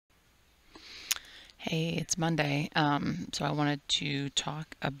Hey, it's Monday. So I wanted to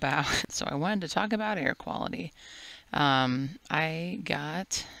talk about air quality. I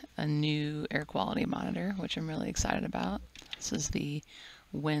got a new air quality monitor, which I'm really excited about. This is the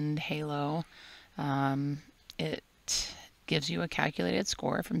Wynd Halo. It gives you a calculated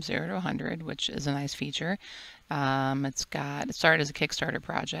score from 0 to 100, which is a nice feature. It started as a Kickstarter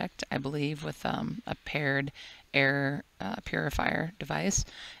project, I believe, with a paired air purifier device.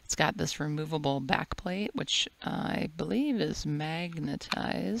 It's got this removable backplate, which I believe is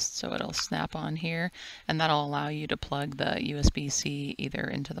magnetized, so it'll snap on here, and that'll allow you to plug the USB-C either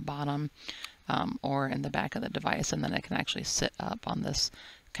into the bottom or in the back of the device, and then it can actually sit up on this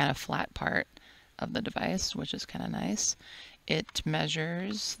kind of flat part of the device, which is kind of nice. It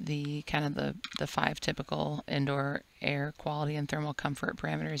measures the five typical indoor air quality and thermal comfort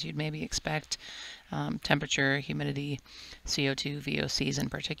parameters you'd maybe expect: temperature, humidity, CO2, VOCs, and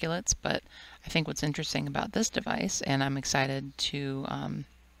particulates. But I think what's interesting about this device, and I'm excited to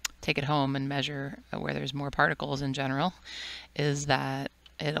take it home and measure where there's more particles in general, is that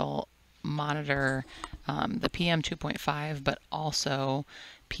it'll monitor the PM 2.5, but also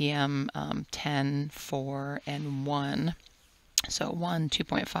PM 10, 4, and 1. So 1,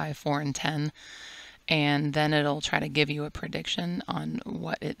 2.5, 4, and 10. And then it'll try to give you a prediction on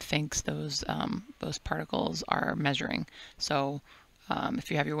what it thinks those particles are measuring. So if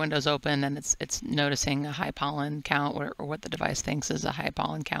you have your windows open and it's noticing a high pollen count, or what the device thinks is a high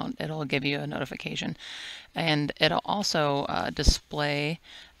pollen count, it'll give you a notification. And it'll also display,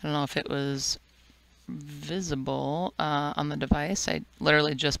 I don't know if it was visible on the device. I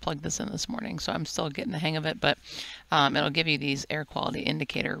literally just plugged this in this morning, so I'm still getting the hang of it, but it'll give you these air quality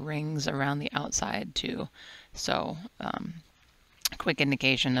indicator rings around the outside too. So quick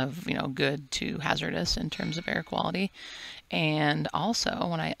indication of, good to hazardous in terms of air quality. And also,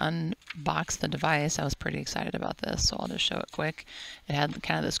 when I unboxed the device, I was pretty excited about this, so I'll just show it quick. It had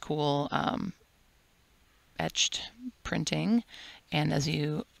kind of this cool etched printing, and as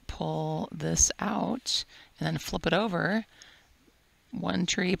you pull this out and then flip it over, one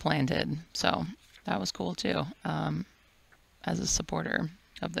tree planted. So that was cool too, as a supporter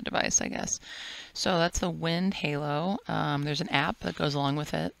of the device, I guess. So that's the Wynd Halo. There's an app that goes along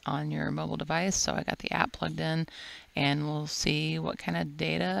with it on your mobile device, so I got the app plugged in, and we'll see what kind of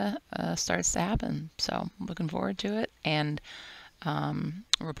data starts to happen. So I'm looking forward to it, and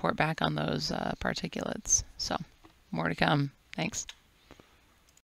report back on those particulates. So more to come. Thanks.